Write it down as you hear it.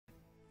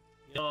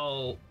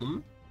Yo,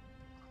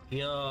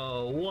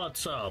 yo,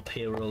 what's up,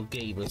 Hero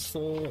Gamers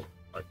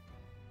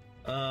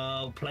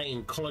 4?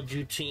 Playing Call of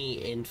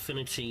Duty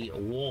Infinity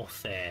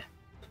Warfare.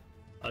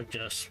 I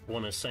just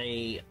want to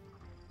say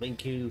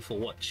thank you for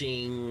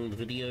watching the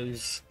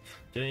videos.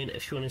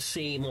 If you want to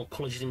see more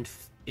Call of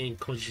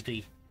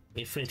Duty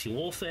Infinity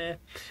Warfare,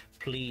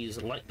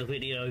 please like the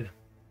video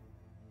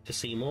to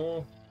see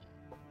more.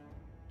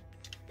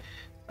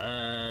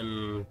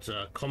 And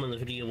comment the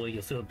video where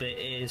your favorite bit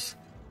is.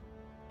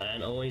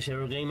 And always,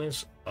 Hero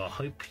Gamers, I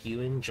hope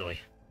you enjoy.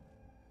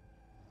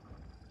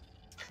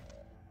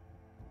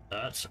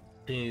 Let's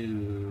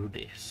do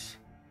this.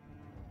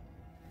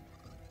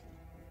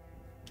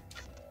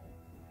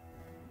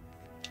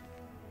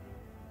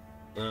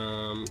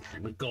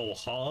 We go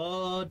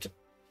hard.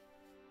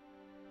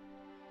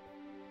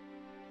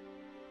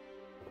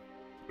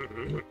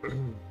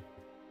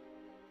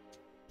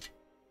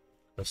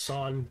 The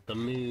sun, the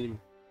moon,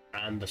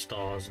 and the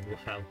stars will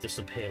have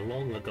disappeared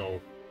long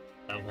ago.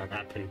 That had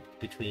happened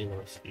between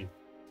us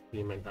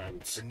human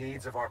hands. The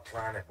needs of our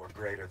planet were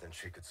greater than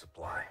she could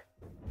supply.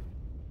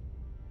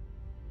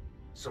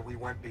 So we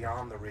went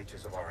beyond the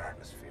reaches of our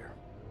atmosphere.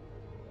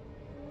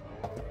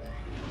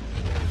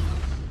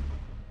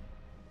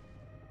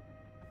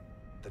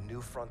 The new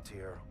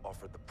frontier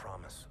offered the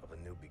promise of a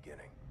new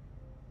beginning.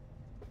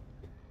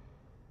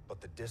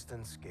 But the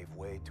distance gave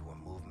way to a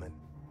movement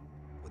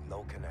with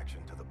no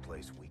connection to the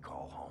place we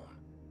call home.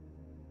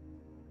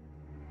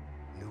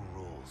 New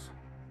rules,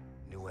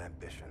 new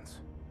ambitions,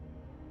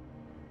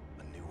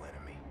 a new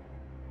enemy.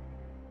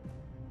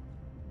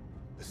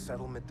 The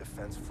Settlement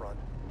Defense Front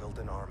built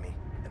an army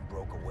and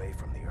broke away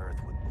from the Earth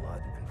with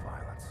blood and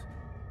violence.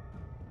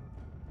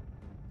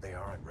 They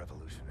aren't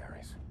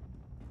revolutionaries.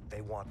 They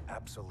want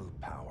absolute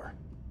power.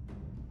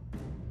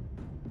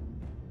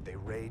 They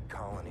raid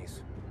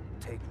colonies,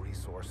 take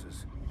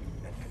resources,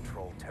 and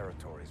control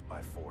territories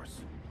by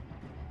force.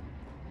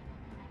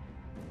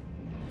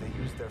 They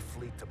use their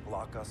fleet to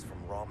block us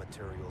from raw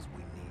materials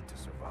we need to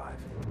survive.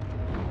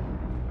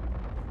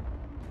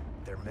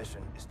 Their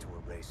mission is to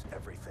erase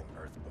everything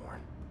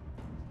Earthborn.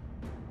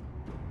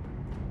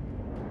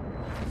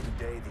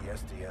 Today, the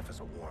SDF is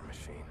a war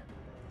machine,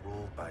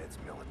 ruled by its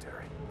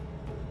military.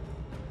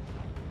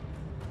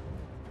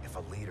 If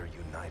a leader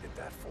united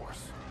that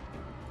force,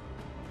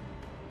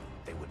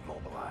 they would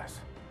mobilize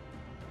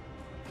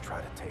and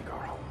try to take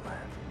our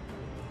homeland.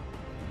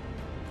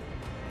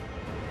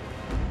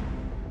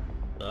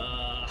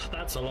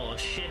 That's a lot of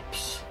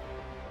ships.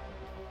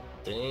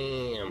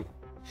 Damn.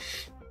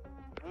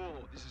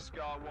 Warlord, this is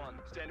Scar 1,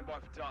 standing by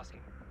for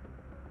tasking.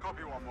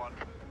 Copy 1-1.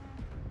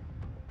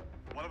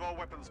 One of our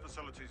weapons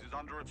facilities is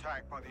under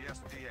attack by the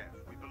SDF.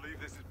 We believe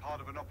this is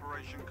part of an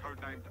operation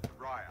codenamed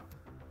Raya.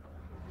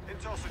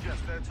 Intel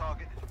suggests their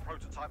target is a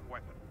prototype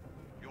weapon.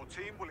 Your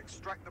team will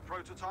extract the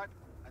prototype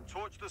and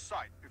torch the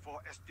site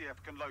before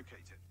SDF can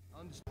locate it.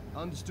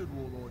 Understood,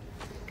 Warlord.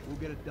 We'll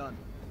get it done.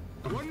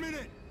 1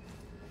 minute!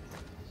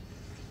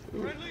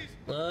 Friendlies!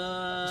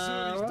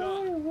 Facility's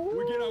done.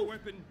 We get our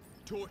weapon,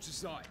 torch the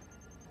site.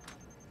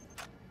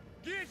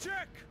 Gear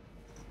check!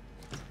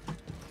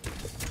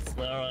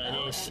 Alright,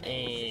 this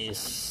is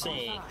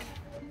sick.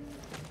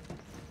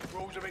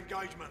 Rules of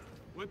engagement.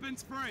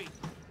 Weapons free.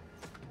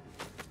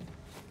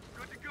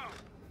 Good to go.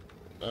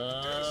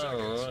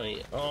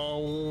 Alright.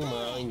 Oh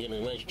my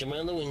goodness, let's jump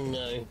out the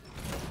window.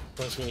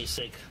 That's gonna be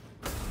sick.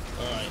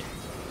 Alright.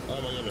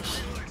 Oh my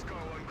goodness. Let's go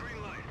on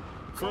green light.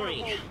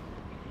 3,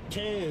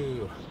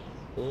 2,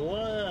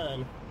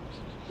 1.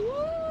 Woo!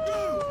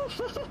 Go!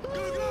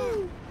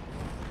 Go!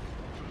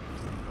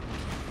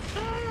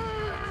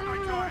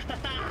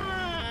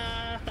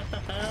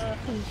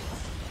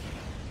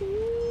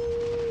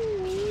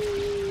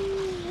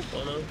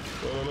 Oh no.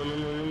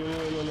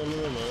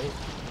 No.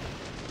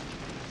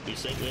 You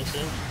sick,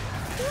 listen?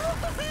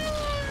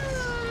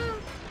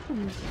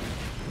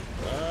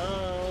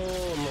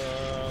 Oh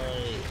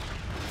my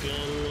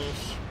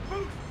goodness.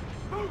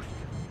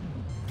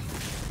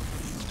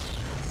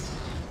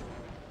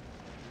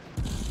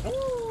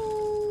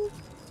 Woo!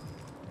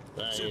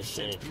 That is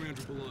sick.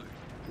 300 below.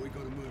 We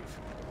gotta move.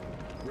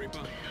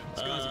 Reaper,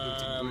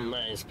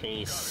 that is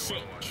pretty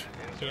sick.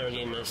 Here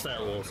again,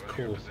 that was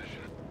cool.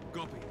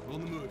 Copy, on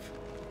the move.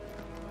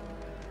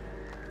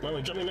 Why are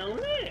we jumping down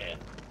there?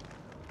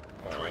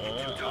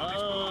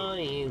 Oh,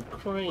 you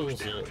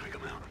crazy.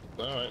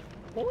 Alright.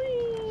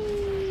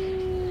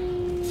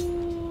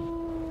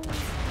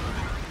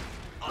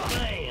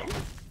 Bam!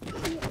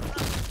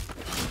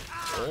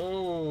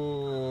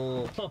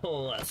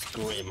 Oh, that's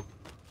grim.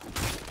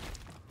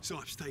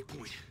 Sarge, take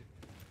point.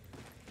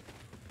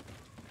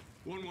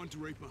 1-1 to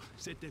Reaper.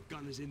 Set def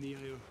gunners in the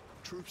AO.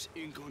 Troops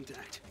in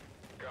contact.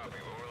 Copy,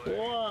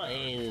 What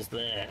is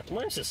that?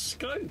 Where's the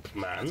scope,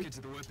 man? Let's get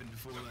to the weapon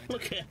before they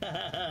Look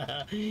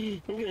at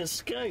the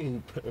scope.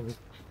 You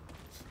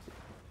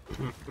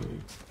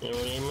know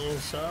what I mean,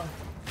 sir?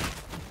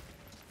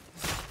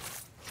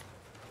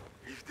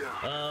 He's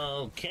down.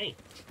 Okay.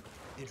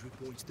 Entry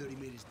point's 30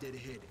 meters dead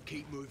ahead.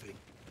 Keep moving.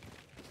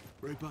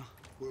 Reaper,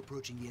 we're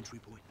approaching the entry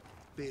point.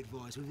 Be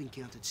advised, we've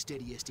encountered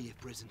steady SDF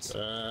presence.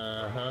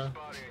 Uh-huh.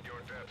 Spotting at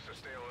your depth, so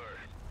stay alert.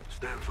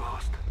 Stand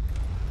fast.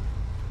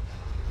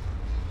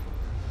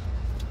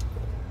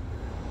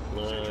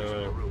 Sentries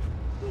on the roof.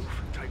 Wolf,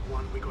 take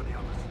one, we got the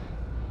others.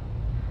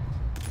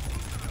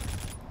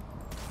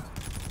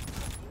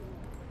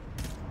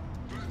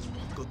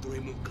 Got 3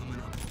 more coming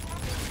up.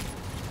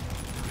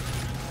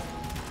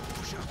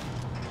 Push up.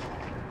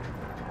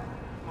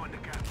 Mind the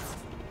gap.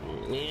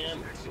 Yep,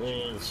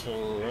 it's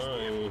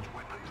alright.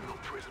 Weapons,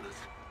 not prisoners.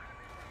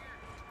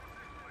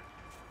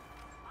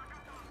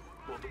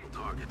 Multiple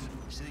targets.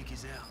 Zeke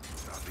is out.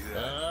 Copy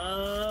that.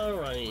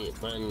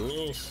 Alright, man,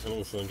 this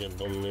looks like a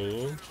dumb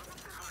news.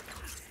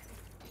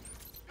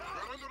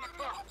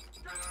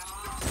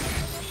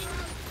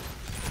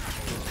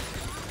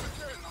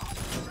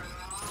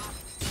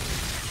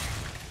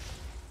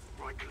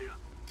 Right, clear.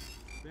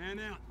 Fan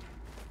out.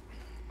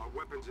 Our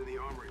weapons in the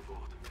armory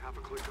vault. Have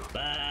a click up.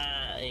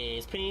 That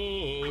is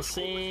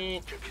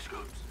PC. Check your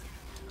scopes.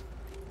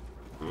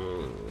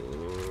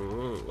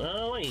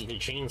 Oh, wait, you can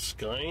change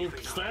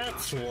scopes.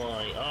 That's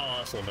why. Oh,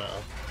 that's not better.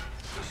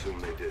 Assume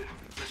they did.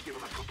 Let's give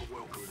them a proper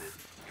welcome then.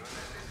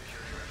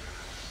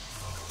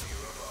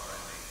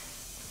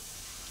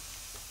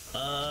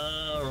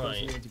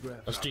 Alright.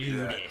 Let's do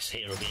this,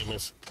 Hero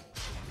Gamers.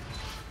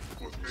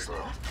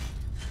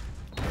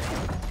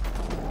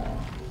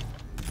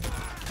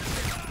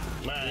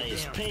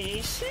 Nice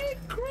PC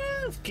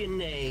craft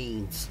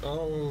grenades.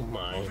 Oh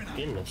my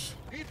goodness.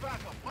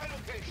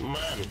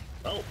 Man.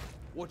 Oh.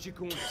 Watch your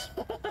corners.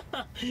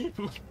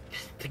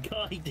 The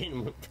guy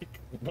didn't.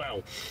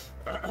 Well,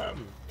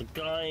 the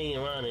guy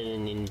ran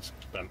in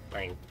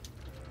bang.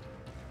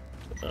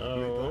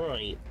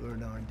 Alright. We're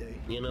an R&D.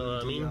 You know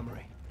what I mean?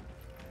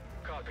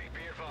 Copy.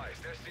 Be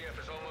advised,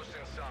 SDF is almost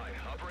inside.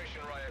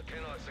 Operation Riot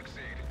cannot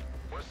succeed.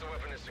 Once the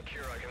weapon is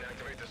secure, I can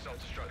activate the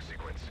self-destruct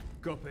sequence.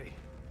 Copy.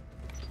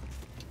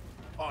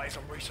 Eyes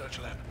on research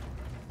lab.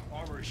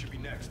 Armory should be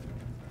next.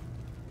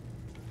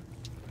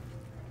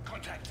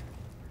 Contact.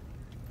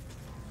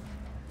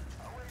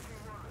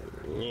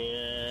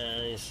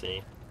 Yeah, I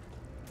see.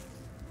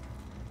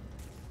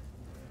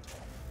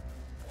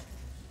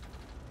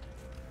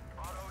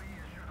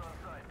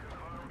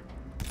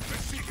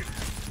 Let's seek it.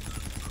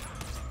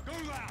 Go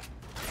loud!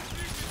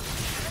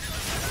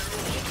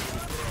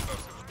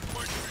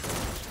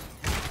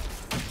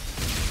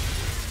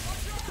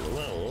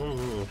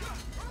 Well,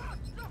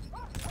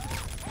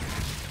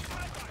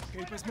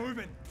 Keep us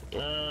moving.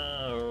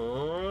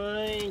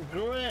 alright,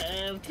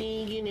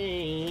 gravity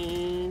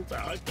grenades. I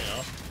hope they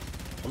are.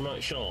 I'm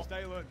not sure.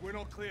 Stay alert, we're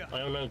not clear. I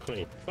have no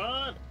clue.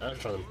 But that's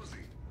fun.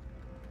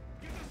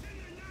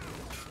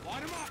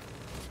 Line them up!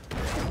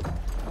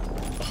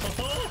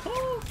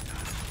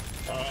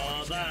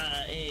 Oh,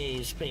 that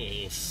is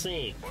pretty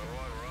sick. 1-1,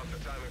 we're off the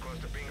time and close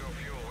to bingo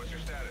fuel. What's your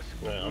status?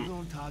 Right, We're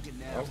on target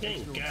now. I'm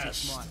getting Original 6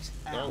 gas. mics.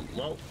 Oh, Out.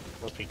 well,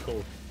 must be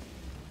cool.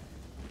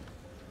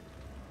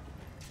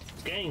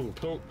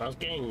 I was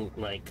getting,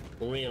 like,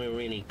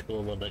 really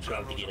cool with the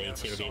gravity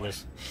grenades here,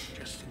 gamers.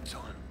 Just in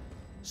time.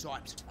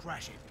 Sipes,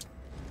 crash it.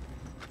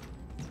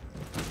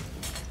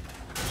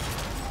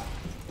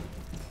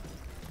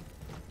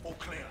 All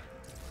clear.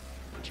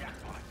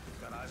 Jackpot.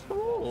 Got eyes on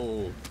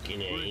Oh, We're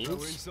grenades,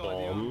 inside the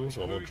armory. bombs,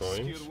 auto Move to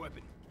secure drones. the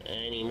weapon.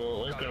 Any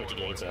more? Where's gravity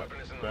grenades at?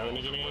 Weapon is in the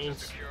Gravity vault. Once it's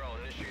grenades? secure, I'll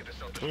initiate the I'm just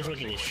self-destruct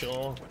looking at sequence.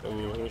 shore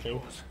and everything.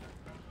 yours.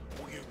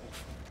 All you,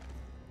 Wolf.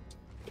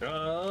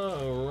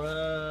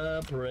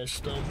 Alright, press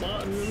the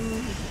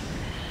button.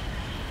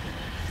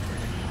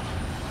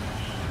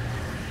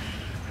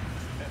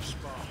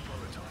 F-Spar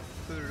prototype.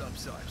 Put it up,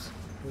 Sipes.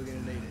 We're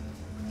gonna need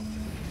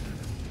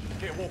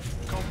it. Here,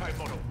 Wolf. Compact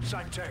model.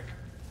 Same tech.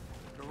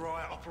 The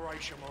riot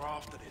operation we're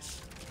after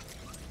this.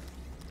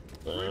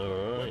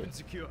 Alright. Weapon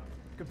secure.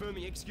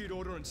 Confirming execute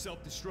order and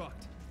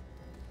self-destruct.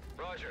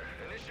 Roger.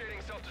 Initiating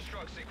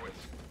self-destruct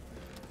sequence.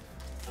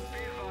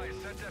 Be advised,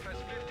 ZF has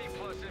 50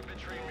 plus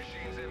infantry and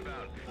machines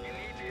inbound. You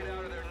need to get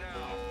out of there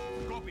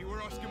now. Copy,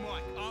 we're Oscar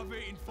Mike. RV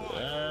in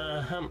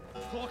 5.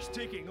 Clock's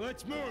ticking,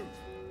 let's move!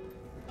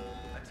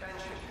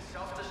 Attention,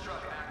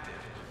 self-destruct active.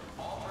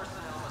 All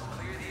personnel must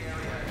clear the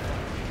area.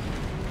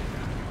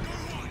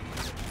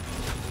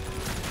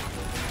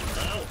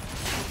 Ow!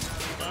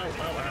 Ow,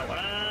 ow, ow, ow,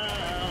 ow,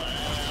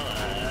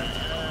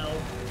 ow.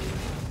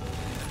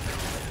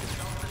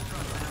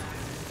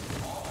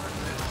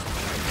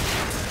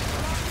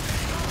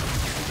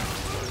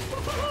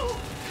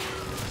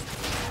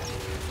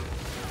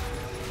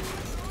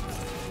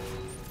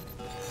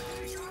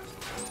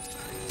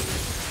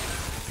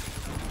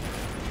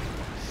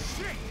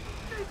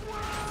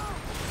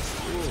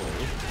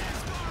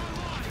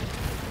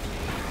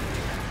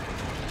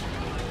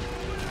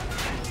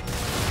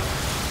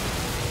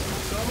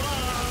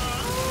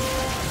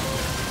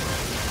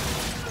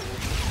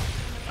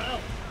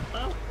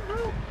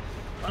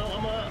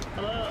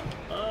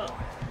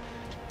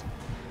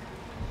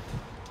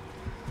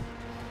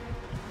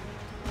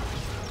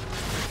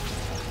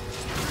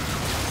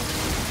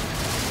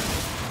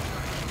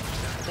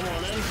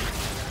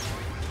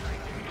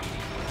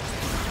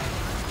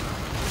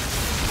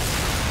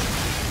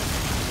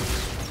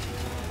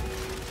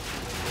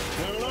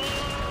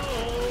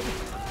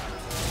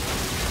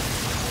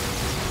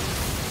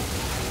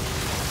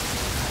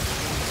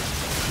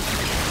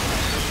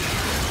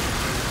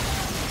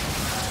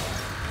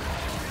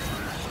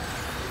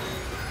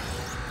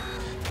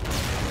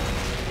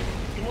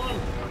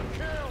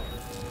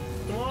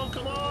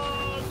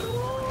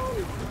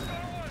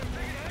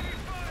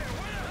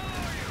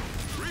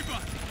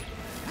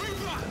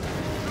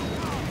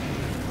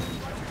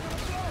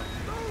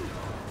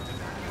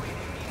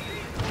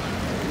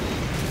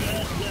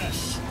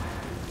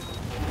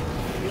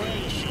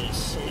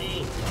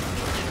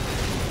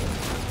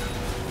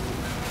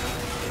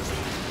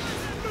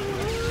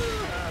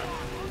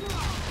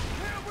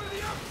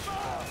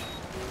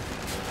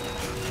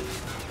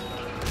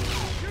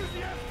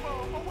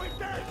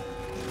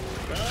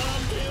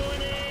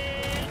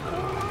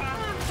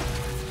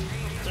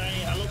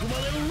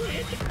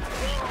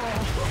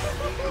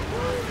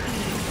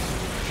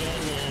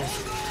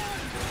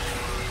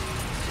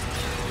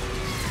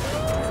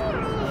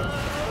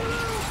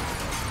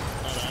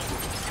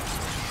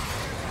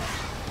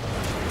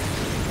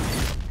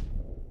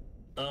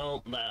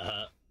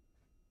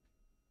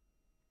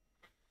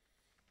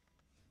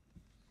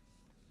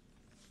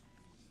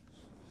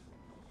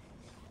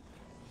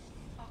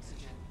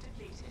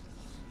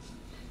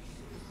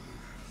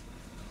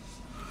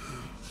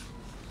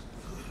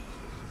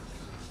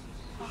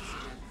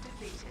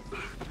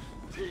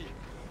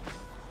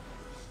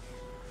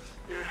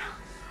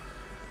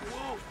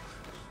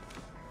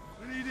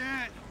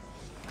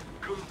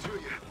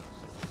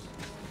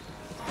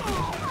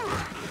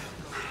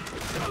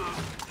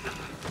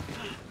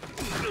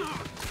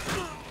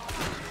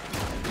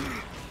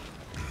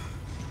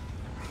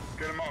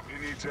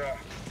 need to...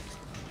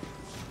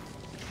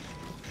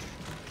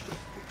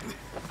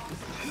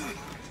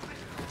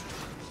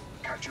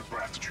 Catch your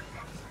breath, trooper.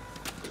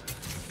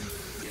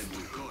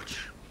 Edwin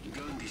Koch,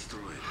 gun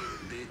destroyed,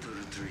 data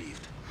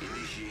retrieved,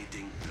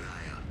 initiating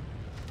Raya.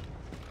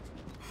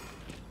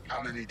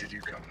 How many did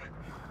you come with?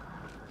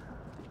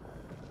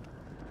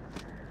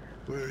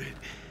 We're it.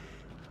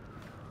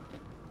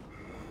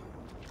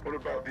 What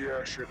about the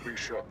airship we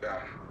shot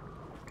down?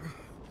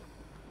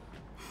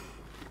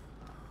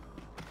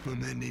 My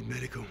men need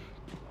medical.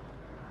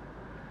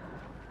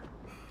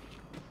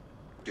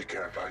 You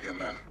care about your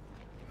men?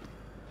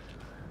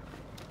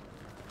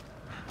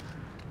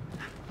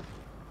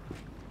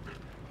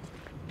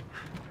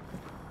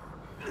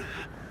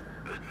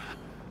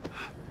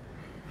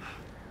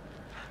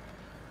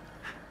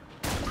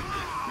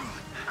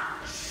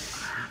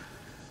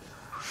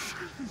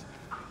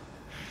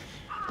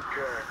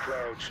 Care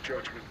clouds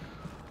judgment.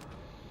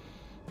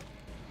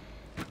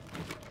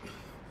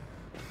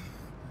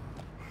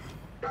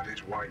 That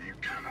is why you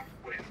cannot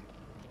win.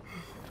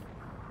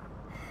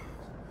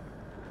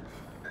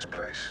 This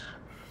place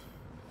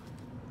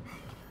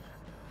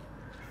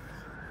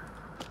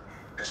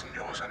isn't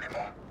yours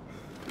anymore.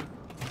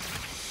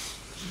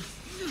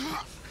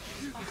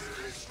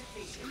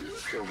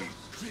 Kill them.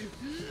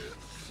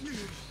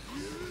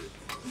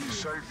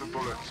 Save the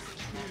bullets.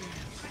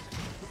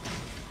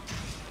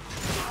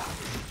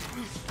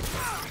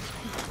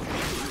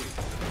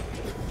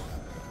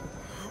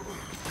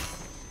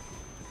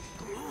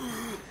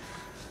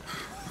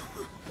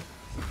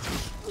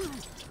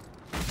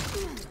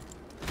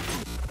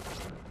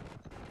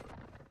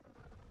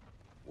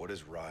 What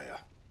is Raya?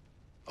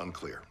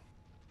 Unclear.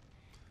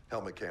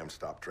 Helmet cam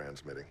stopped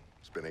transmitting.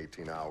 It's been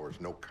 18 hours,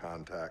 no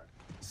contact.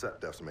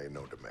 SetDef's made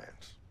no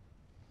demands.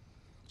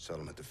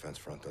 Settlement Defense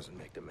Front doesn't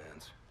make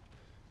demands.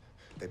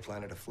 They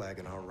planted a flag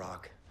in our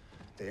rock.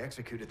 They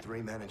executed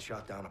 3 men and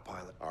shot down a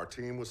pilot. Our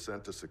team was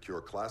sent to secure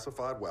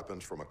classified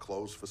weapons from a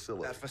closed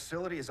facility. That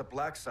facility is a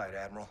black site,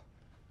 Admiral.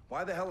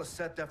 Why the hell is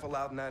SetDef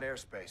allowed in that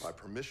airspace? By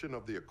permission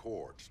of the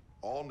Accords,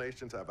 all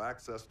nations have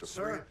access to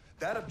Sir, free...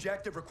 that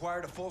objective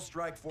required a full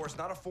strike force,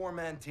 not a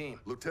 4-man team.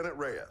 Lieutenant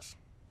Reyes,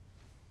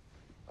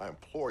 I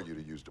implore you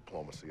to use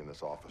diplomacy in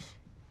this office.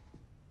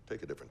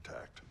 Take a different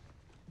tact.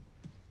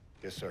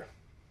 Yes, sir.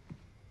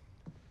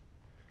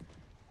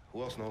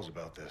 Who else knows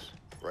about this?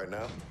 Right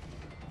now,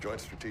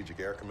 Joint Strategic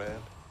Air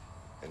Command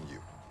and you.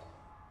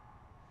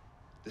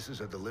 This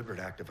is a deliberate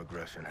act of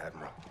aggression,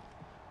 Admiral.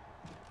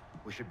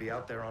 We should be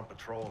out there on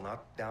patrol,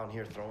 not down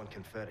here throwing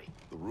confetti.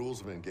 The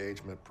rules of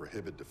engagement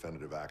prohibit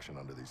definitive action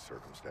under these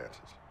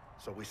circumstances.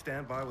 So we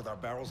stand by with our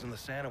barrels in the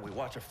sand and we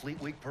watch a Fleet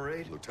Week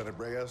parade? Lieutenant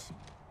Reyes,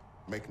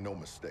 make no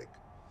mistake.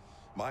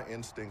 My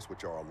instincts,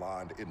 which are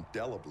aligned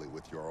indelibly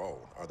with your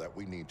own, are that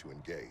we need to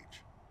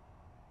engage.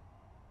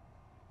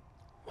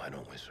 Why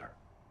don't we, sir?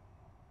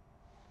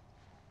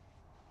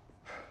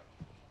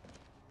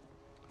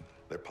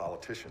 They're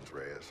politicians,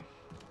 Reyes.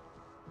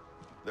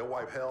 They'll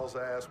wipe hell's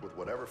ass with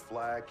whatever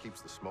flag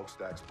keeps the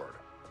smokestacks burning.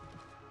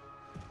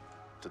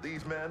 To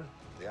these men,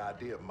 the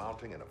idea of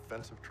mounting an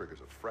offensive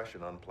triggers a fresh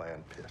and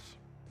unplanned piss.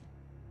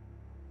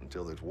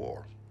 Until there's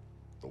war,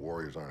 the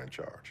warriors aren't in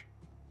charge.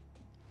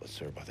 But,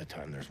 sir, by the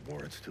time there's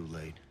war, it's too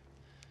late.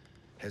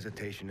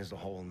 Hesitation is a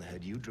hole in the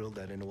head. You drilled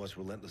that into us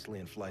relentlessly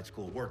in flight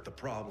school. Work the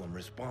problem,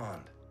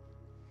 respond.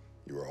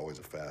 You were always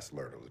a fast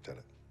learner,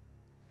 Lieutenant.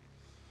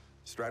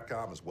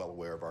 STRATCOM is well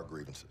aware of our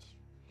grievances.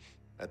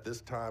 At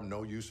this time,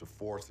 no use of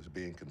force is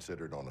being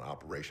considered on an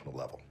operational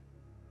level.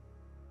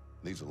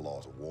 These are the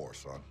laws of war,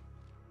 son.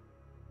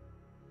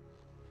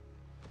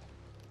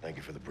 Thank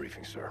you for the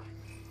briefing, sir.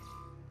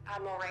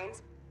 Admiral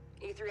Rains,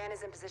 E3N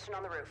is in position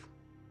on the roof.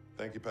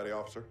 Thank you, Petty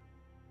Officer.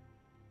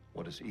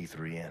 What is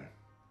E3N?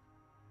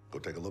 Go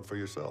take a look for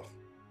yourself.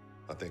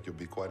 I think you'll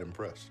be quite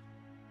impressed.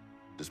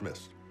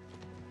 Dismissed.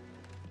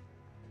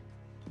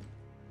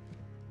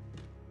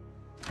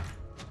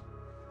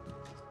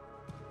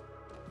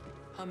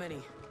 How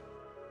many?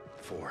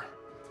 4.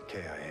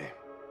 KIA.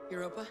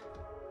 Europa?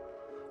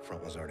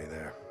 Front was already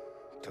there.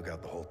 Took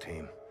out the whole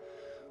team.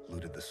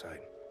 Looted the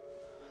site.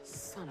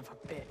 Son of a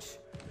bitch.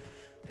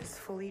 This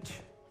Fleet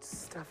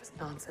stuff is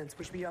nonsense.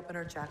 We should be up in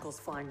our jackals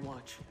flying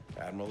watch.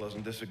 Admiral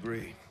doesn't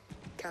disagree.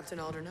 Captain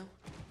Alder, no?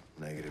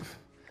 Negative.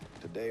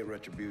 Today,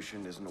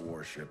 Retribution isn't a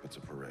warship, it's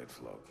a parade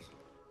float.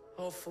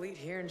 Whole fleet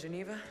here in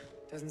Geneva?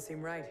 Doesn't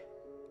seem right.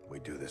 We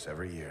do this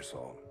every year,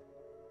 Salt.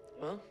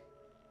 Well,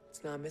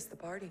 let's not miss the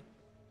party.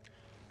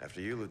 After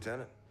you,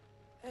 Lieutenant.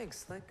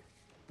 Thanks, Slick.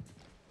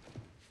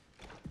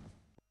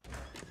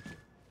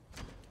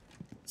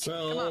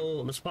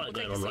 So, the spot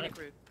going on,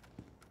 right?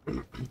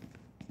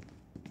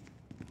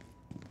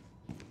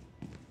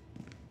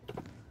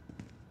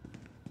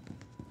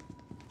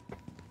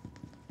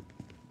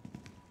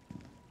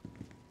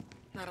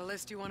 Not a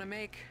list you want to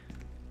make.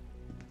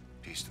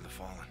 Peace to the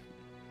fallen.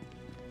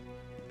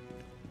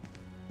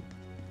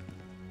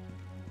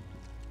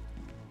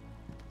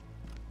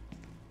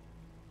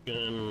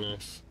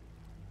 Goodness.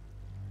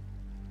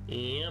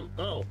 Yep.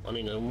 Oh, I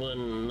need to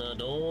open the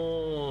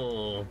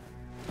door.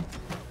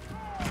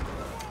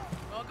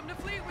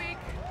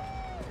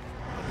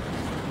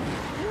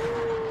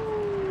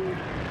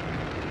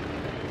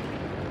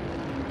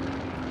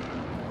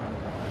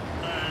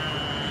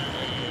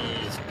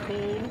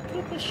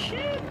 Oh,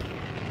 shit!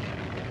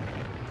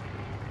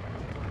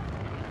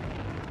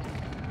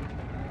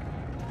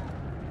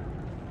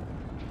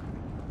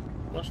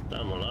 What's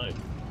down below?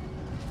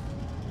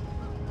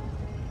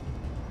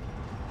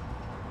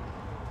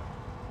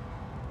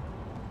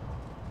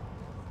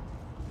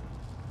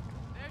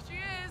 There she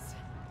is.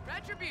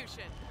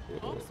 Retribution.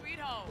 Home sweet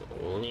home.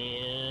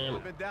 Yeah.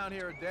 I've been down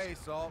here a day,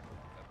 Salt.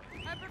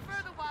 I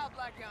prefer the wild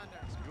black yonder.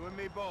 You and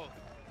me both.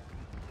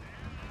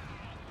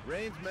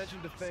 Rains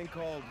mentioned a thing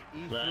called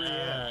E3M.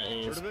 That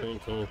is Heard of it? pretty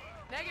cool.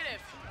 Negative.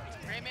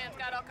 Rayman's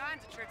got all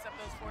kinds of tricks up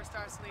those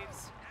 4-star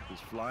sleeves. He's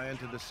flying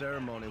to the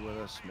ceremony with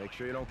us. Make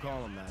sure you don't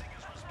call him that.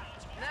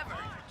 Never.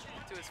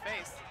 To his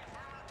face.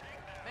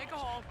 Make a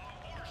hole.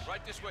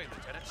 Right this way,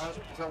 Lieutenant.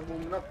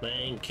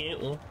 Thank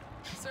you.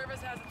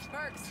 Service has its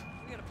perks.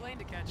 We got a plane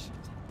to catch.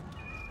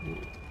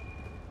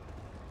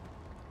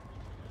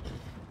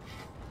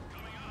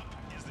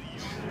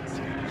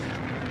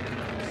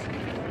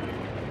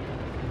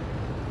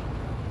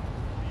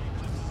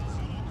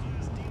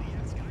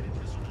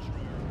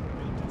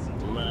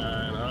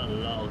 Man, I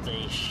love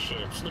these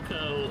ships. Look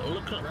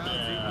up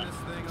there.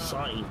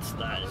 Science,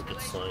 that is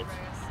good science.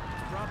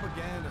 It's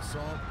propaganda,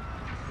 Salt.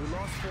 We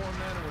lost 4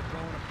 men and we're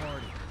throwing a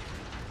party.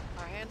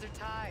 Our hands are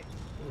tied.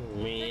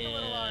 Take a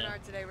little Yeah. R&R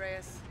today,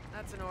 Reyes.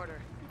 That's an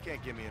order. You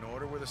can't give me an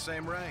order. We're the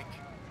same rank.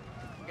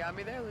 You got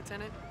me there,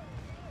 Lieutenant.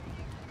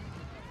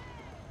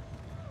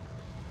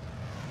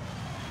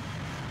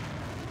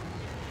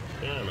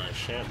 Yeah, nice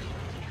ship.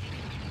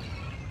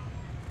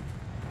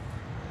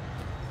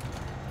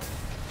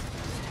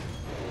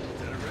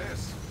 Lieutenant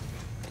Reyes.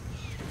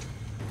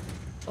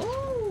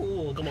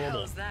 Oh, come on.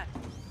 How's that?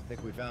 I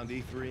think we found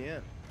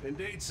E3N.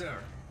 Indeed,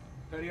 sir.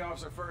 Petty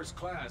Officer First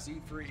Class,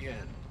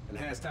 E3N.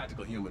 Enhanced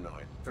Tactical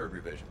Humanoid, 3rd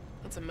Revision.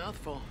 That's a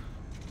mouthful.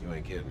 You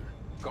ain't kidding.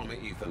 Call me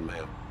Ethan,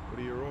 ma'am. What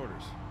are your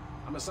orders?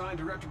 I'm assigned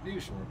to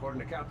Retribution, reporting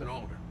to Captain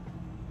Alder.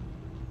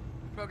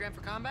 Program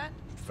for combat?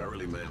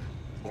 Thoroughly, ma'am.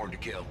 Born to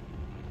kill.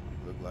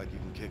 Look like you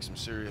can kick some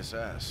serious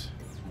ass.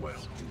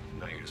 Well,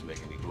 now you're just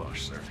making me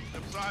blush, sir.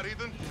 Inside,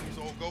 Ethan.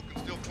 So old goat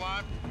can still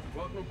climb?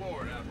 Welcome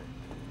aboard, Admiral.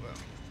 Well,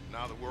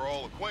 now that we're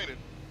all acquainted,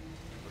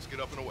 let's get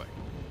up and away.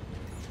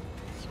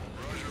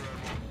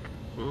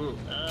 Oh,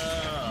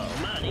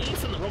 man,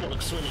 Ethan the robot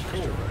looks really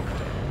cool.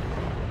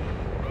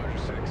 Roger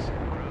 6.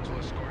 Grounds will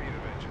escort you to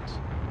Vengeance.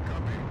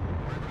 Copy.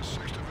 Raven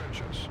 6 to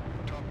Vengeance.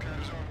 Top Cat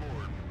is on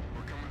board.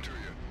 We're coming to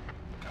you.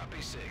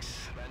 Copy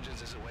 6.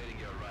 Vengeance is awaiting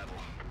your arrival.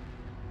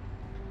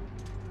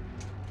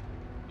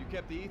 You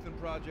kept the Ethan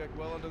project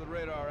well under the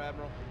radar,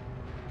 Admiral.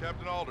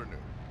 Captain Alder knew.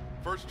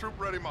 First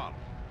troop-ready model.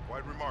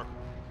 Quite remarkable.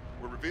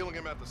 We're revealing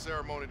him at the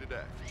ceremony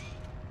today.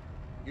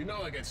 You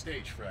know I got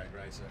stage fright,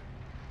 right, sir?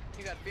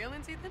 You got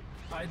feelings, Ethan?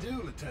 I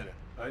do, Lieutenant.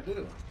 I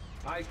do.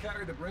 I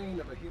carry the brain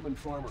of a human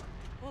farmer.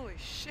 Holy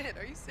shit,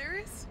 are you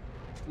serious?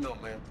 No,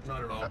 ma'am.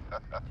 Not at all.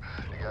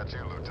 You got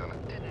you,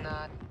 Lieutenant. Did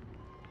not.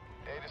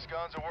 Aegis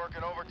guns are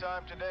working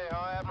overtime today,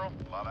 huh, Admiral?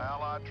 A lot of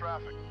Allied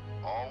traffic.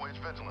 Always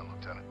vigilant,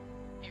 Lieutenant.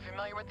 You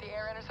familiar with the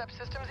air intercept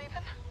systems,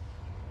 Ethan?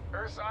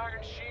 Earth's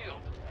Iron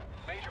Shield.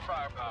 Major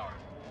firepower.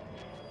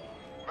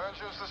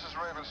 Vengeance, this is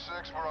Raven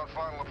 6. We're on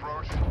final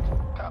approach.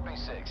 Copy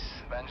 6.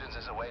 Vengeance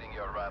is awaiting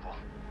your arrival.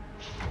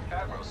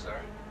 Admiral, sir.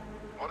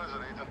 What is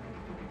it, Ethan?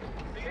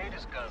 The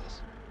Aegis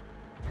guns.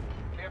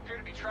 They appear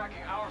to be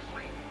tracking our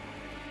fleet.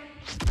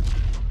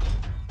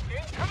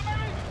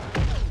 Incoming!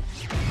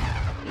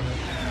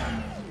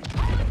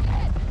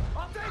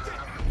 I'll take it!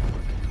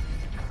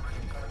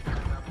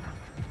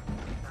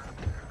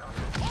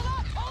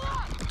 Hold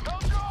on!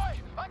 Killjoy!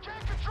 I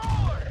can't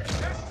control her!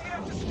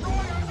 STF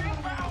destroyers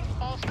inbound!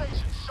 All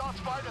stations, shots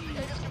fired at the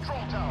Aegis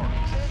control tower.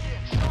 Say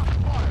again, shots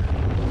fired.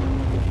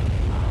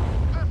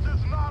 This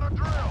is not a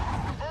drill.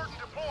 Divert and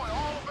deploy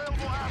all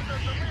available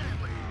assets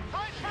immediately.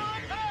 Brace for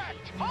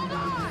impact! Hold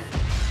on!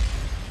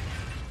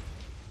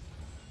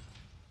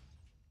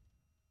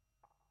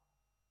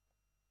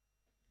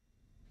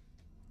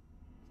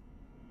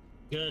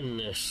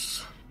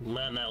 Goodness.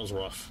 Man, that was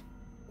rough.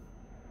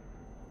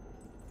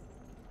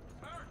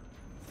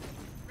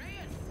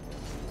 Reyes!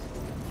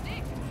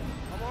 Nick!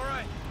 I'm all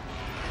right.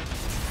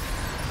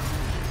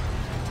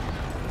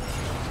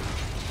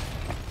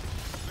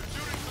 They're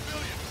shooting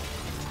civilians.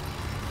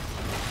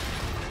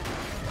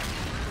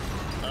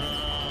 Oh,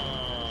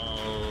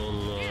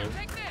 no. Here,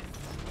 take this!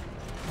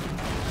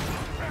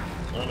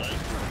 Oh, no.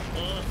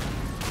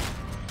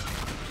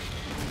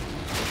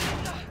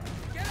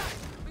 Get up!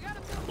 We gotta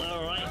move!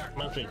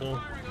 Alright, okay, cool.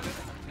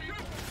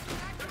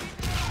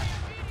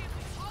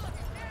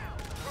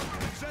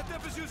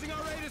 ZF is using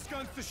our Aegis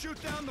guns to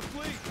shoot down the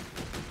fleet.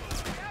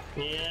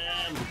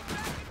 Yeah.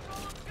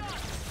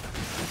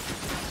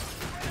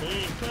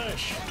 Hey,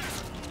 push.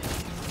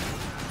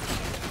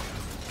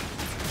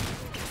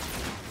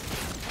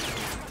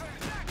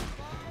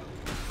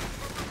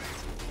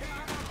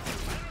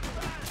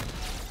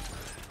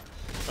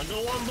 I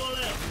got one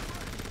bullet.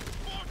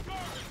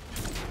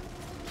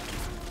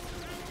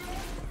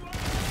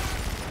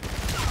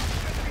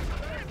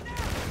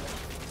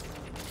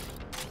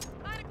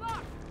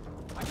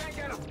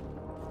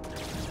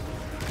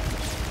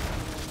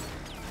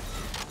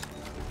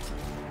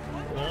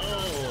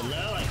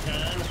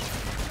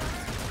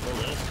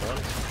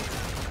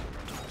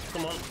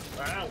 Come on.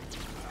 Ow.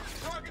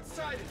 Target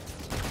sighted.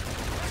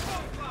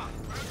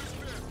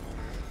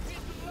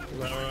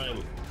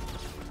 Alright.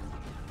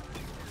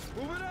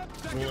 Move it up.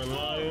 One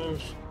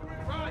lions.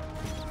 Right.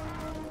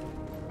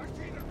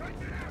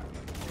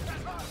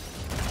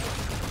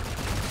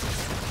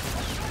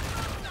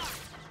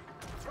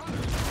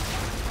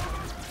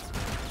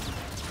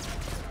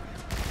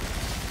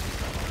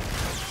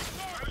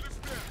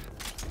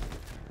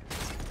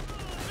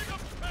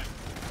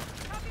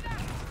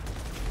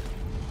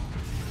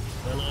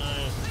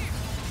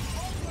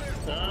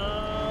 Oh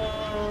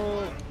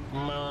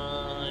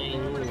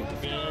my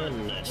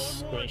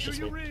goodness gracious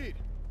me.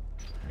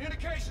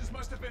 Indications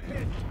must have been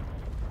hit.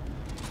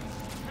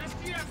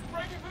 SDF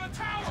breaking for the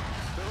tower.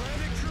 The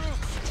landing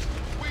troops.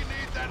 We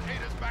need that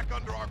haters back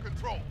under our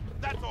control.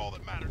 That's all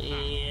that matters.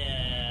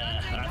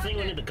 Yeah, I think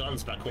we need the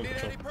guns back on Need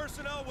control. any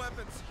personnel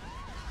weapons?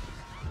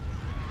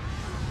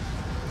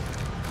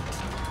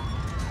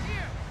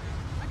 Here,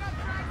 I got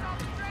frags off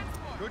the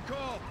transport. Good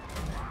call.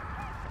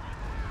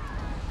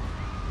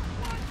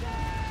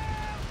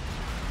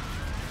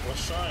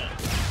 Let's try it.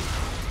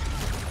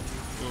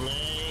 There you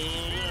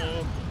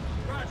go.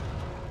 Roger.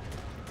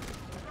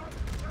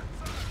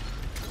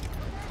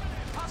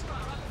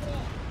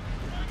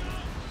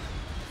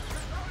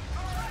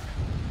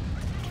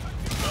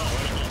 Oh,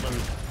 what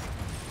happened?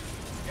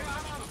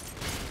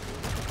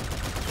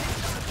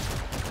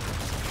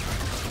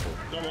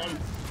 Come on.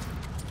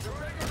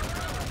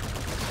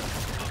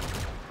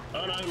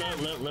 Oh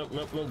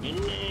no, get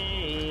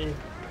in.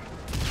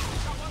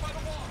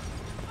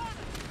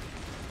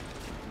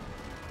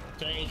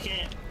 Take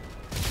it.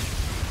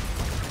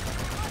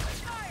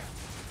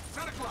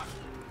 10 o'clock.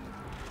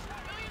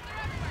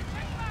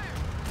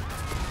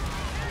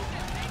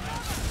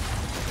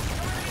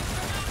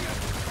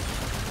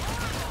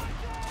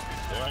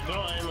 Well, I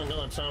got him, I got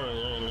a turret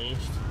there at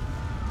least.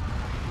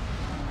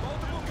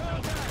 Multiple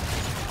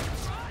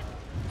contacts.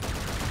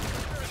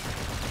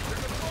 They're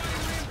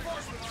deploying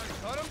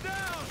reinforcements. Cut them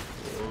down.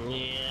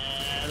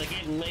 Yeah, they're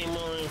getting me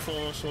more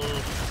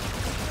reinforcements.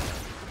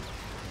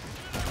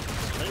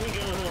 Let me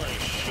go who I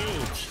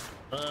shoot.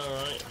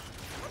 Alright.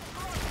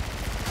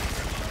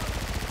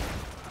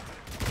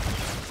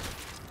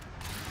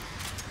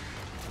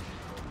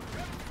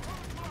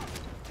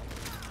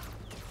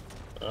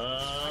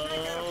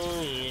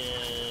 Oh,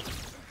 yeah.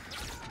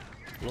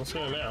 Let's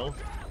go now.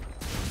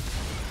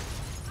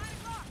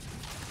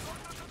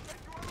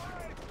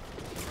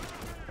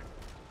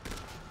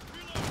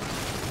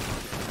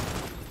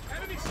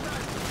 Enemy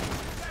sniper.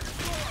 That's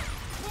floor.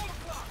 12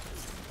 o'clock.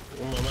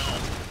 Oh my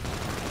man.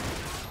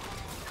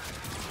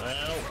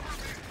 Ow.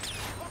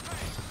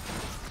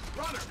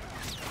 Runner.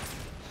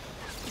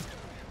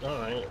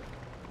 Alright.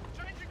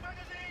 Changing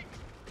magazine.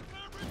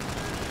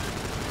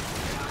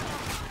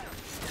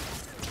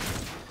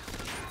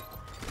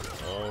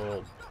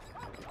 Oh.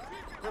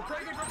 We're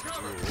breaking for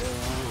cover.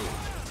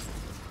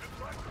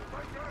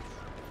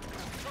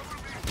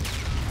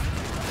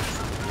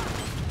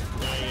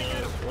 There you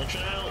go. Watch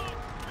out.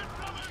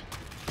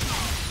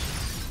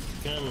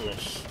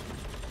 Goodness.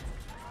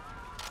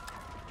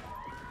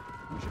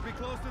 We should be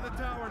close to the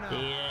tower now.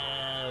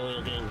 Yeah,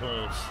 we're getting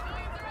close.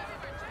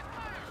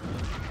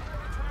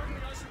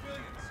 Targeting our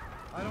civilians.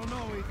 I don't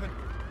know, Ethan.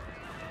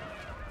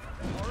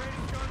 Our 80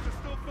 guns are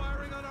still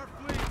firing on our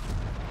fleet.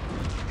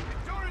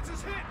 Endurance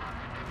is hit.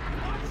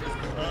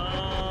 Oh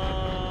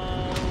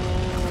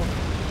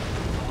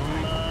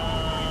my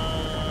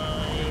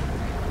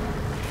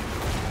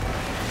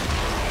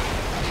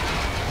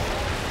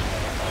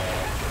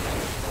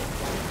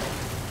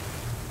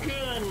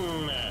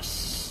goodness!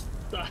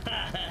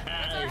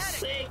 That is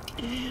sick!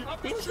 He's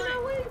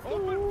away.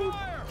 Open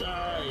fire.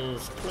 That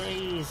is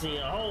crazy! A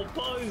whole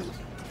boat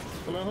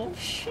and a whole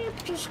ship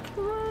just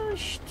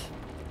crashed!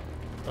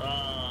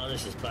 Ah,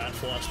 this is bad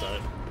for us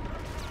though.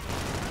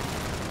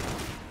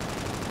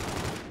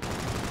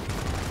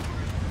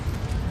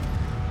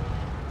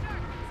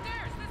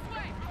 Stairs, this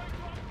way.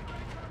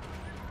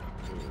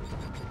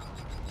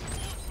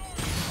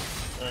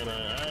 Hang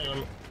on.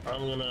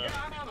 I'm gonna...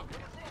 Yeah, I'm on them.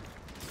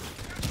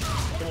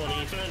 Come on,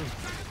 Ethan.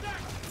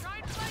 Try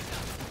and flank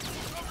them.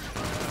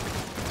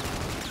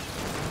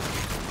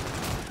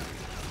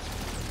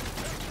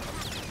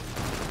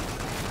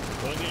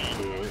 We're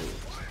getting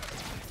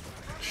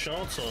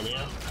shots on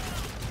here.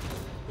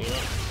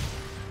 Yeah.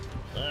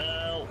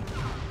 Ow.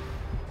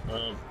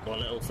 My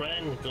little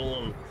friend, go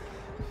on.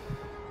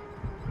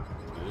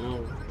 There you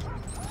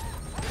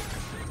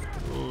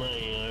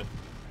go.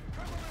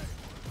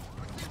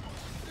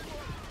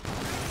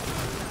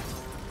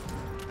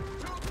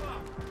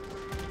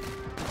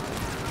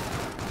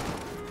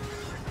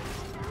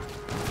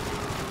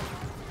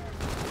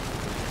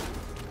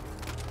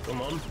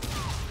 Come on.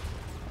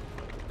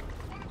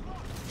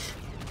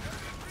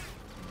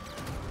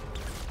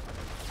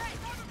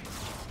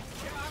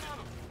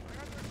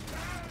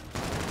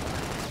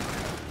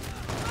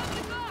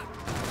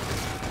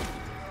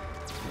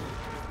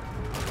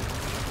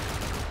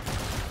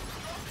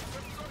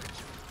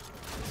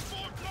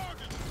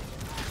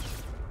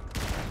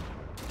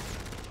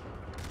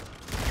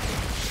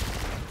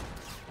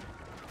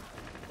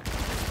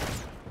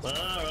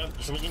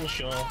 Just making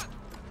sure.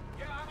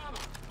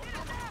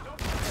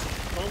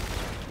 Oh,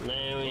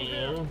 there we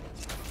go.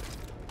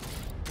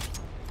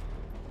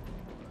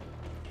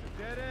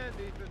 Dead end,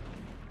 Ethan.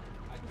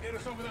 I can get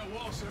us over that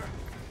wall, sir.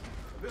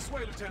 This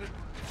way, Lieutenant.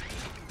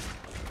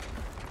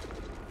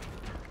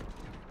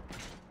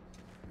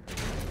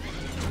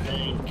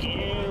 Thank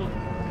you.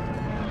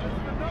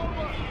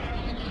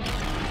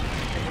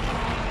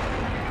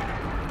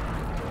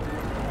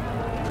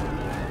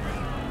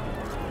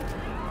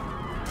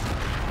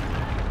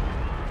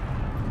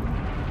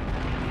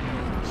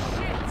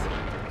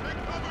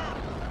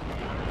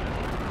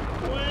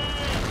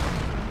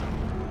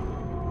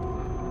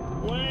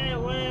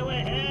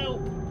 Where,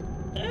 help!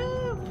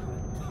 Help!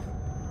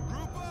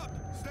 Group up!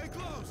 Stay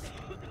close!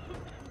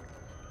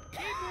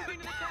 Keep moving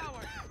to the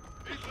tower!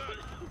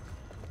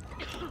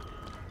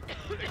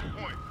 Take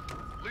point.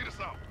 Lead us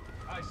out.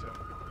 Aye, sir.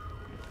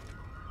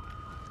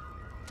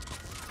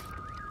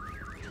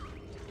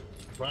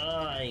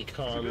 I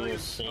can't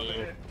see.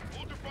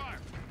 Hold your fire.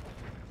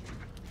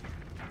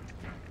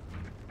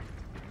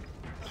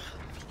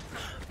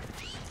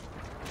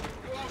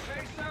 You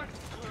okay, sir?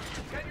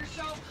 Get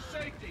yourself to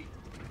safety.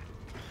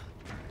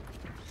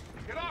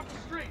 Get off the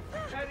street.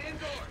 Head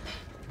indoors.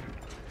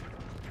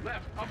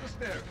 Left, up the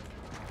stairs.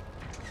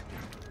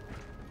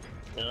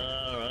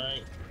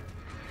 Alright.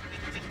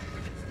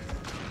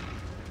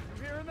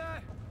 You hearing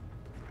that?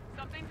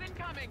 Something's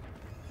incoming.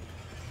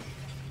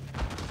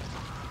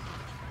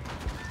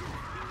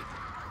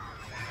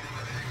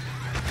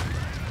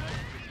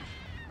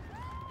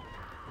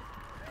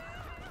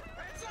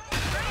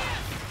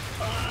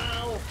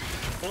 Ow!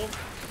 Oh.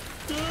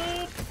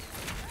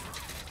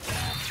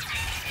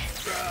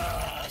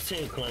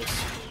 Too close.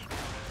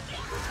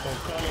 Oh,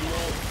 kind of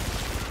more.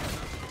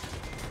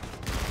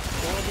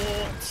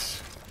 Robots.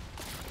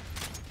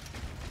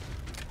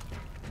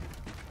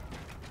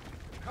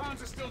 Cons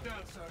are still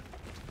down, sir.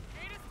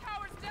 Aegis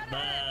Tower's dead That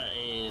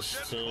ahead. is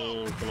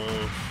too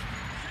close.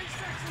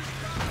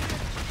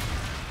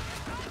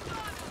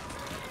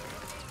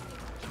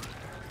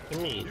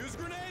 Me. Use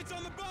grenades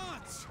on the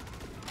bots!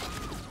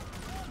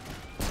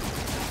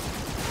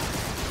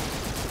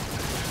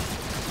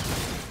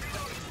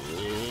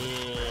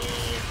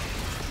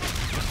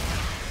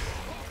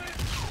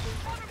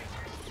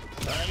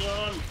 Hang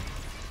on.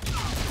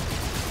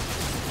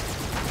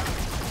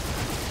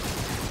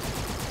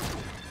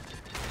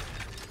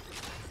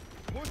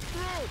 Push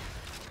through!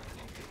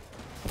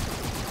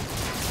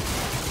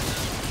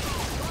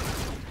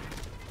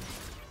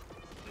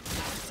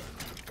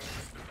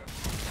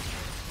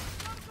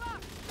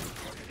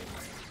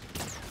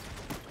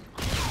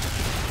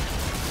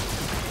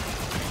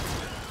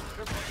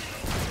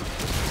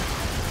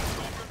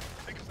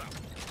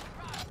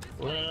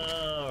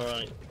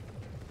 Alright.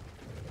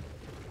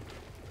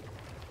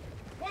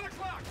 1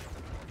 o'clock.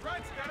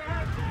 Right, dead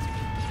ahead.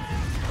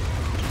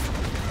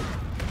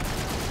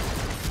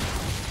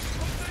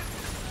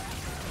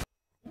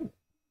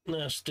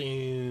 Let's do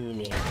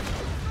it.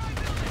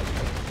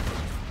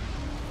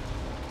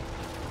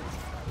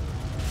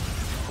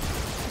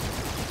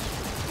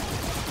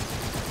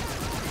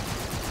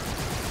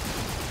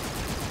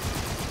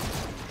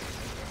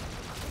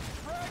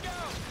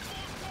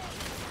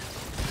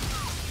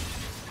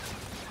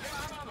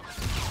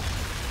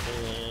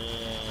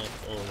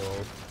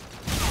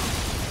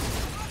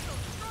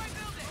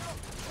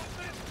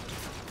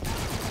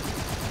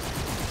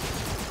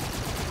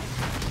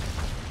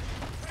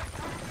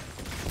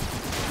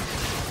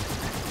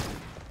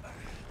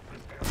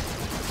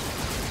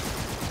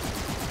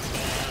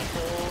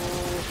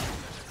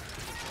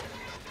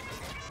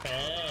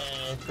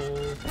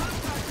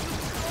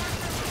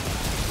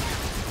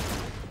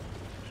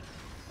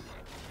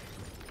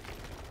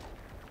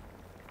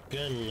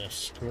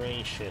 Goodness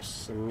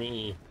gracious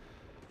me.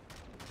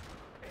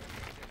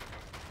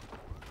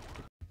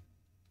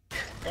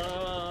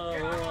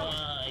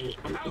 Alright.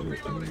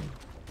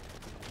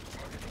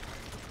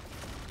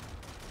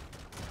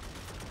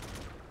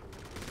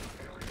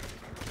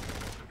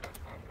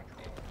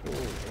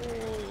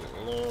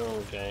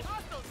 Okay.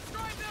 Hostile,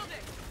 destroy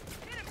building!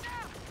 Hit him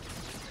now!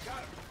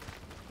 Got him.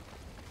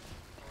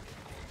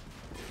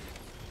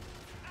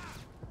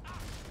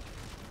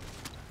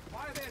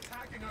 Why are they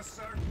attacking us,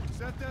 sir?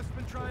 Zeth's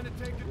been trying to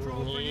take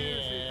control for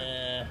years,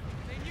 Ethan.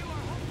 They knew our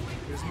home fleet.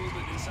 There's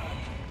movement inside.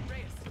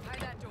 Reyes, tie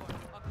that door.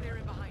 I'll clear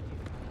it behind you.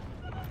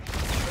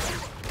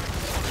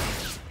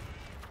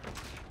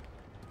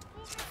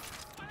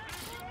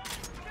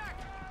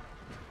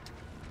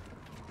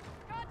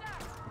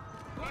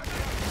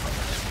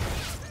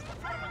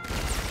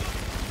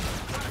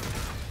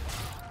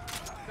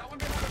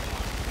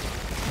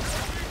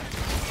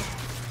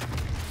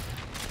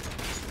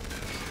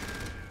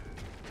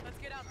 Let's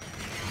get out there.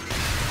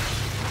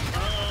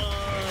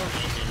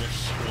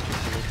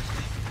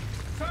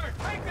 Sir,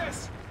 take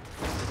this!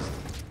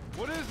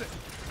 What is it?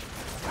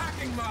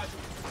 Hacking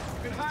module.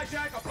 You can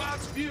hijack a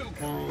bot's view.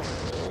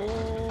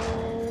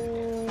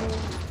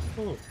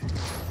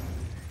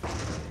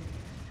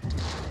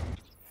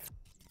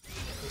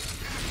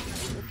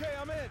 Okay,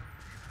 I'm in.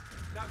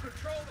 Now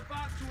control the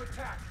box to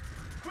attack.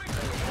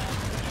 Quickly!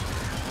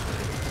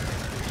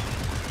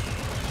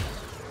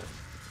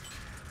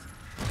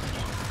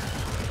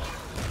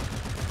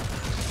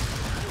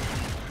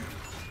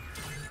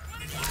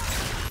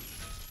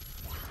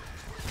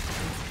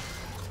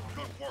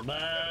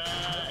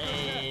 That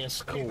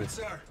is cool. Keep it,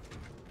 sir.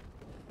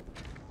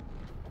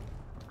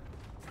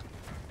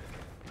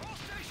 All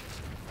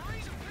stations,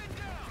 Marines are pinned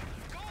down.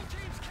 Gold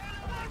teams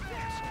cannot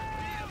advance.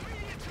 Need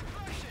immediate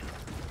suppression.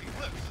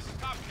 Eclipse, this is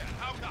Top Cat.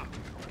 How copy?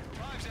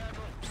 Fives,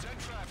 Admiral. Send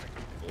traffic.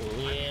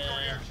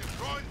 Yeah. Airship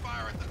drawing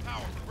fire at the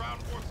tower for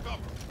ground force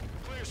cover.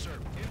 Clear, sir.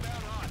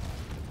 Inbound hot.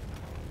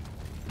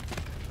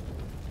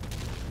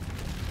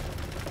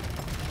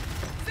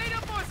 Stay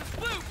up, boys! It's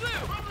blue!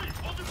 Blue!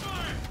 Hold your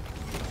fire!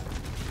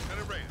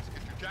 Lieutenant Reyes,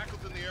 get your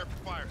jackals in the air for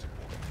fire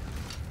support.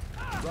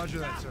 Roger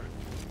that, sir.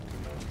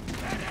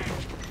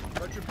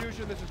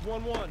 Retribution, this is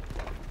 1-1.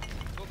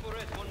 Go for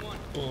it,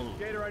 1-1.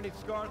 Gator, I need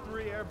Scar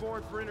 3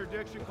 airborne for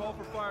interdiction. Call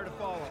for fire to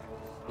follow.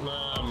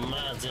 Nah,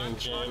 imagine,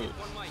 Jen.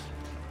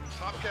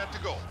 Top Cat to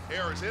go.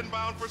 Air is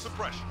inbound for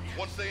suppression.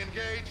 Once they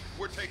engage,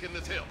 we're taking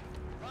this hill.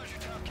 Roger,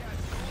 Top Cat.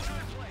 Hold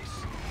in place.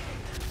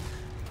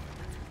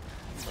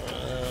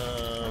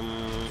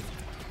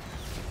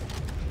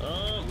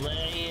 Oh,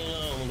 there you go.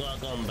 We got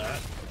gun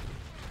back.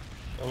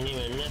 I'm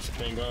leaving this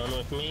big on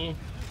with me.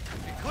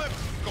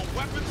 Eclipse, go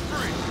weapons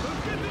free.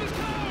 Let's get to the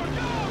tower!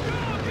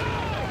 Go!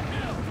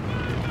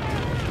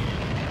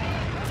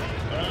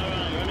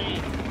 Alright, ready?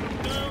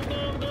 Go,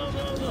 go, go,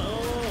 go, go!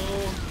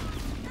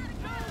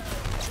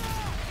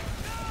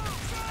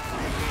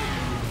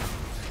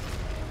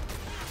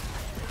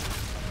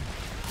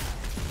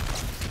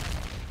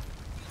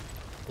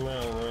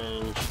 Well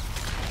range.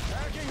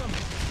 Attacking them!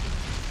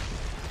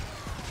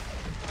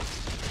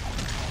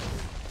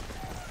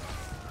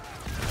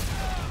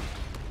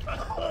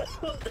 Alright,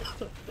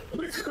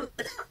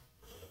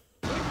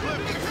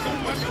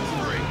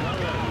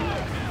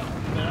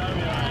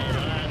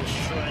 I'm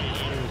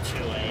straight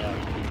into a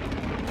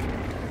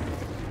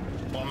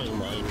bombing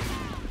line.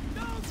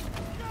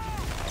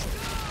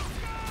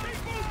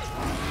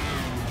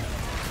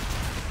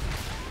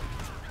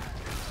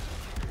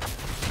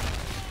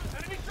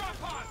 Enemy drop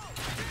pods!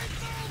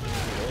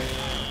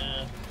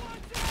 Yeah.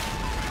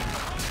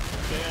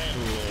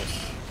 Goodness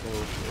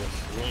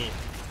me.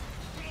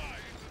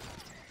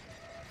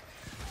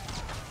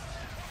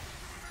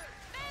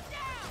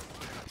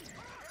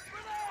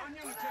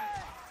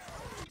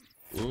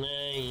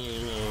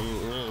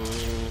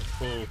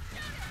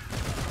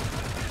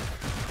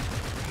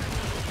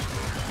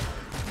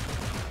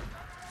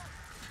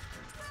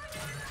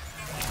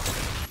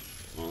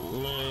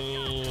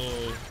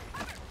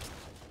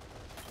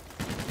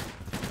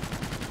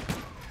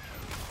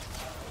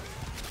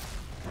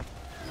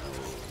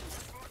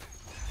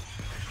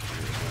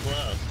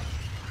 Wow.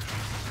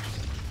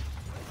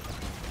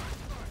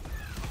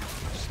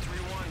 It's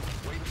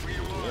 3-1. Waiting for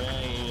your order.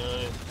 There you go.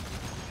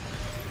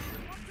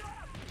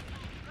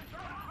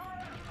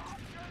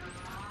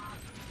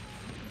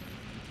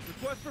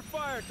 Request for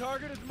fire.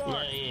 Target is marked.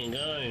 There you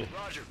go.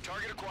 Roger.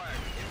 Target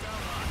acquired.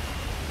 Inbound hot.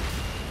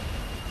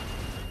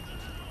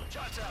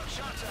 Shots out.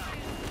 Shots out.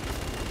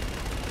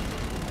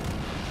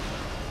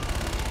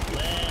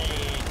 There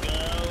you go.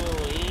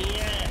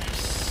 Yes.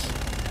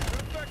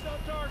 Suspect on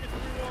target, 3-1.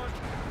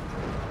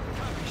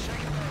 Copy.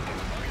 Shake it back.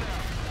 Bug it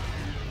out.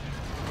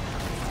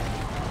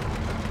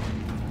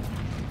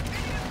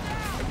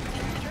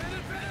 Can't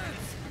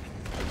advance!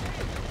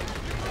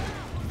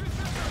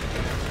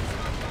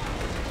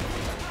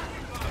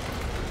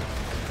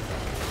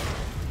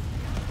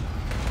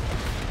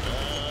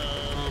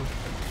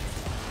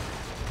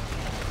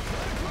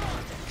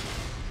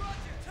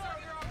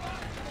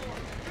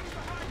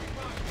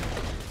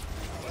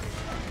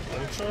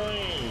 I'm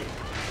trying.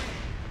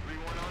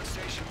 3-1 on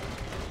station.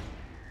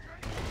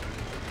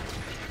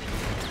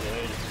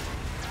 Good.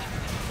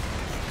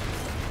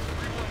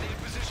 3-1 in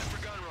position for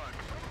gun run.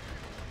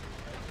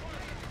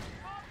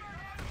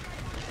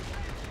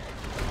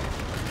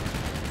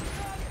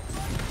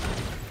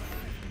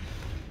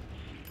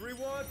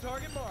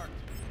 Target marked.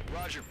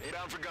 Roger.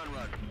 Inbound for gun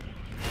run.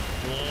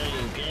 There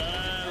you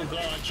go.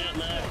 Gotcha,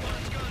 man.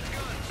 Guns, guns,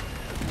 guns.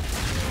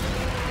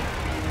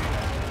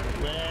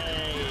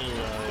 There you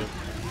go.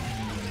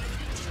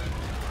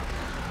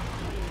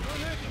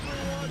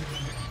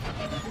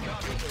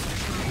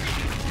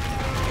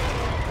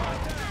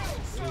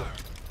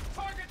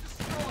 Target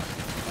destroyed!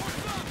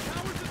 Force up!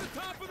 Towers at the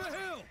top of the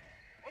hill!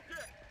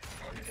 Okay.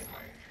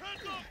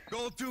 Hands up!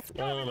 Gold 2.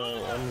 Oh no,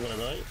 I'm gonna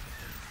die.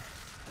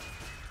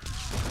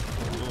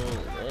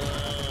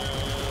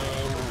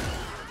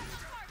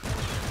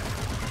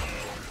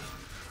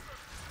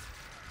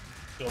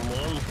 Come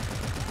on.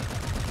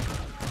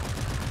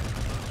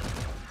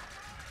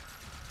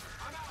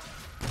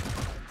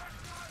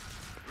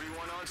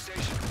 On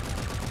station.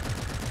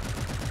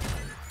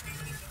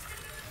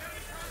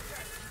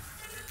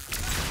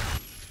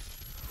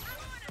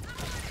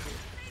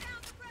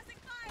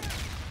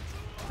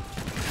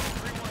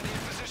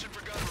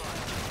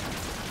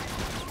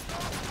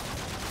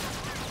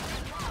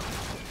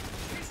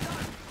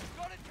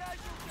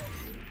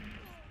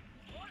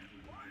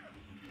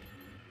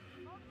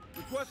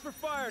 Request for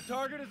fire.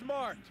 Target is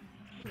marked.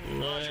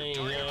 There you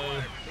go. Inbound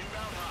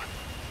hot.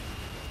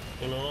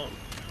 You know what?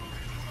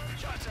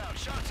 Shots out,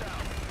 shots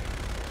out.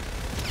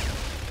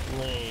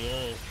 There you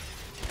go.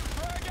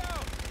 Frag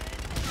out.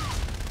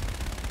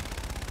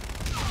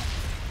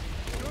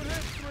 Good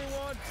hit,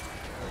 3-1.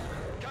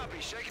 Copy,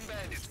 shaking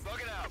bandits.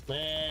 Bugging out.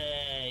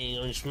 There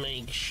you go. Just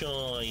make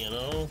sure, you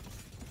know.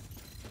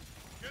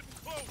 Getting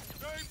close.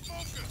 Stay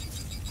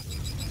focused.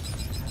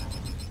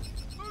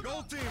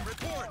 Gold team,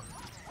 report.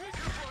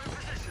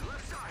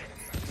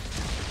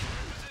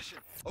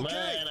 Okay,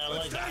 man, I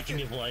like that in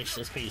your voice.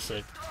 This piece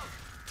of.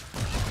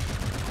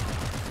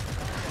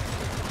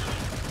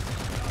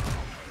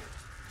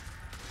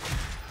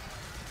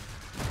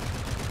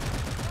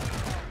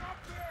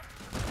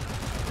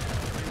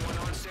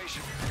 On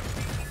station.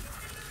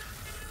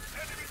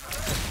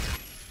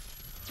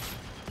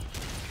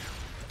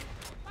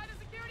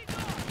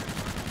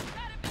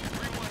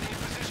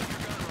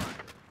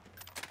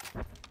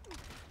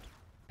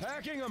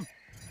 Hacking him.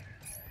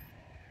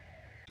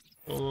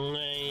 There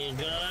you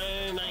go,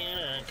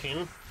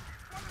 Anakin.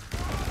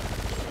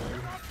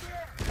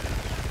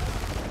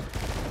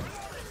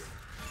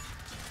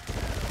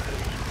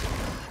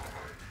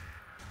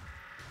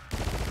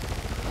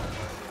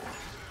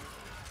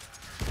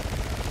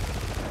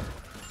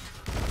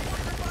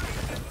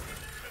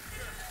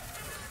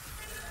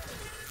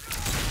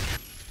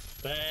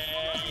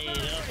 There you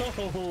go.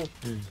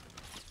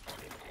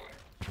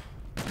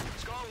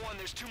 Scar 1,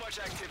 there's too much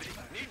activity.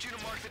 Need you to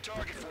mark the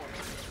target for me.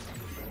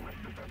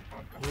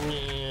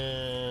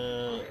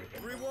 Yeah.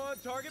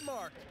 3-1, target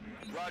marked.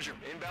 Roger,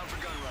 inbound for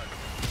gun run.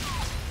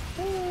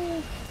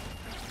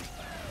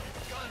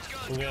 Guns,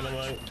 Get him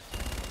out.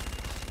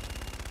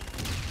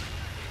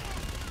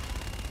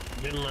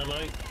 Get him out.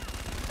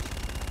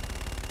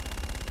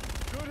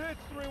 Good hit,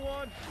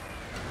 3-1.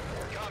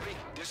 Copy,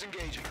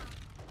 disengaging.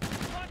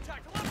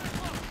 Contact, 11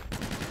 o'clock.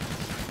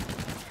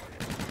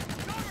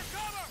 Cover,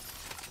 cover.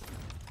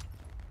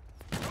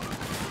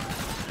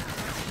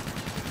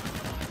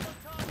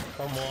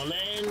 Come on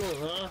in,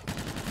 huh?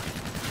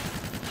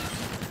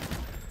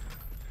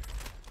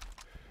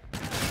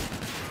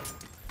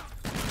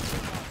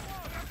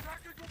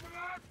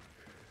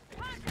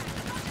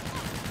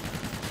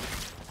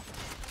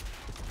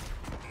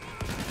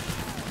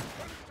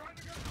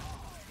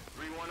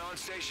 On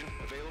station,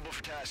 available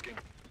for tasking.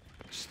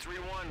 It's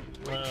 3-1.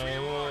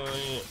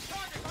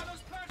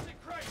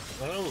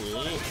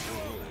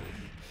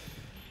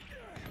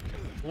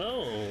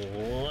 Oh,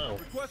 wow.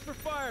 Request for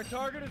fire.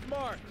 Target is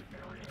marked.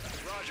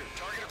 Roger.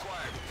 Target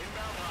acquired.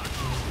 Inbound hot.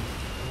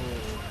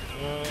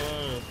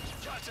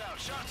 Shots out.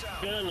 Shots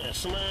out.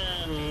 Goodness,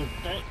 man.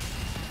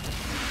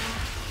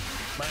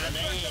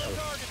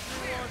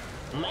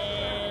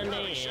 Man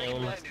down.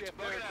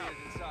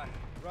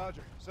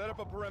 Roger. Set up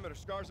a perimeter.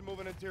 Scars are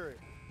moving interior.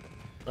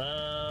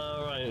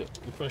 Alright,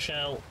 push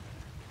out.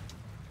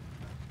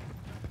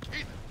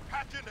 Ethan,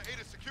 patch into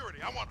Ada security.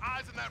 I want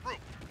eyes in that room.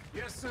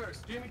 Yes, sir.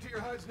 Steaming to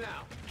your HUDs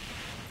now.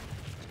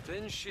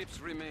 10 ships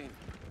remain.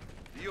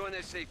 The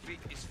UNSA fleet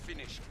is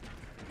finished.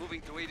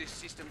 Moving to Ada's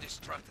system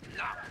destruct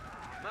now.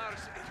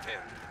 Mars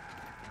Eternal.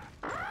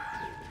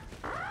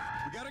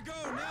 We gotta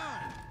go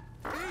now.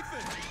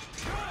 Ethan,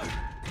 go!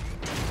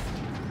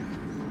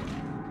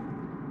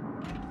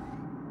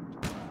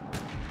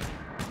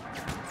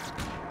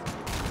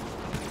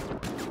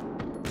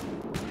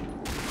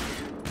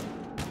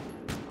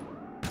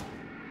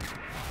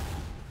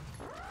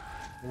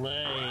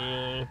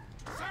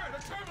 Sir,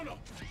 the terminal!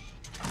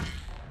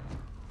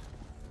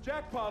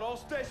 Jackpot, all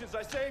stations.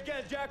 I say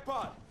again,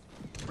 jackpot.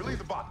 Relieve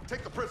the bot.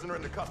 Take the prisoner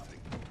into custody.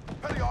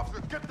 Petty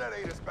officers, get that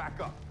ATIS back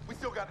up. We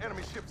still got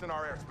enemy ships in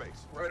our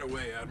airspace. Right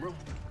away, Admiral.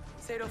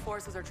 Sado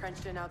forces are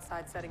trenched in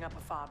outside, setting up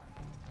a fob.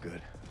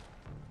 Good.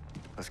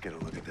 Let's get a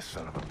look at this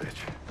son of a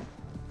bitch.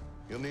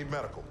 You'll need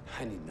medical.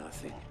 I need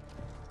nothing.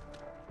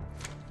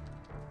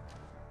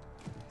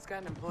 He's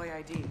got an employee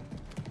ID.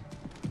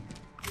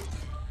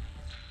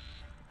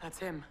 That's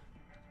him.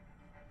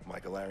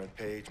 Michael Aaron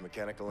Page,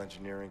 Mechanical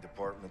Engineering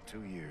Department,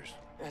 2 years.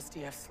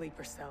 SDF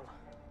sleeper cell.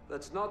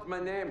 That's not my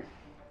name.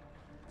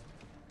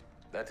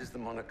 That is the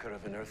moniker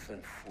of an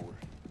earthly fool.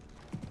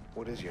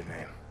 What is your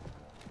name?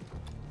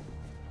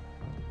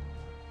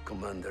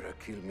 Commander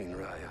Akil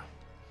Minraya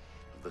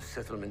of the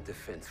Settlement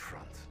Defense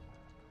Front.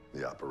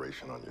 The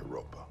operation on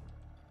Europa.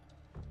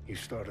 You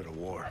started a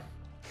war.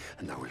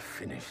 And I will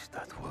finish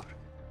that war.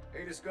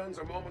 Ada's guns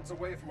are moments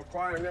away from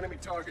acquiring enemy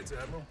targets,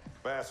 Admiral.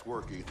 Fast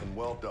work, Ethan.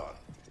 Well done.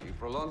 You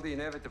prolonged the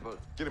inevitable.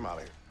 Get him out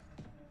of here.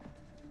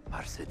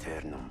 Ars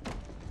Eternum.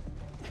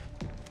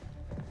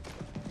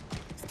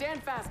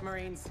 Stand fast,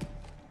 Marines.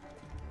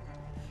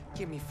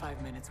 Give me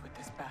 5 minutes with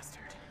this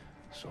bastard.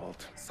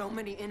 Salt. So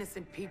many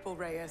innocent people,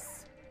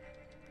 Reyes.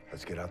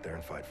 Let's get out there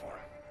and fight for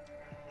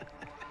him.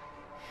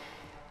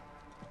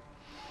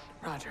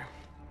 Roger.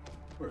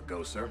 Where it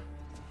goes, sir?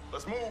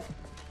 Let's move.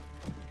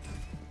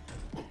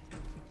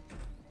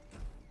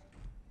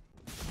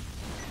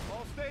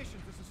 All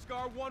stations, this is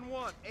Scar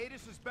 1-1.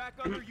 ATIS is back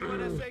under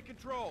UNSA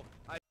control.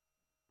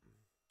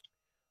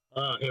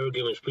 Hero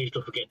Gamers, please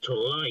don't forget to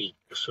like,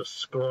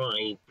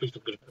 subscribe, please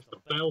don't forget to press the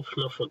bell for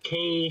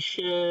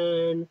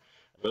notification.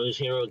 Those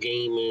Hero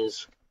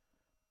Gamers,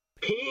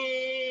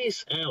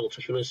 peace out.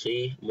 If you want to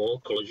see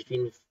more Call of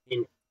Duty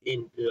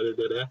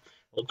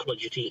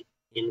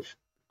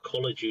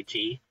Call of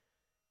Duty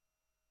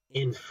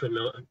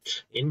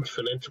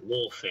Infinite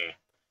Warfare.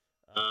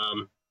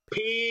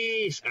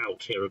 Peace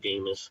out, Hero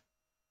Gamers.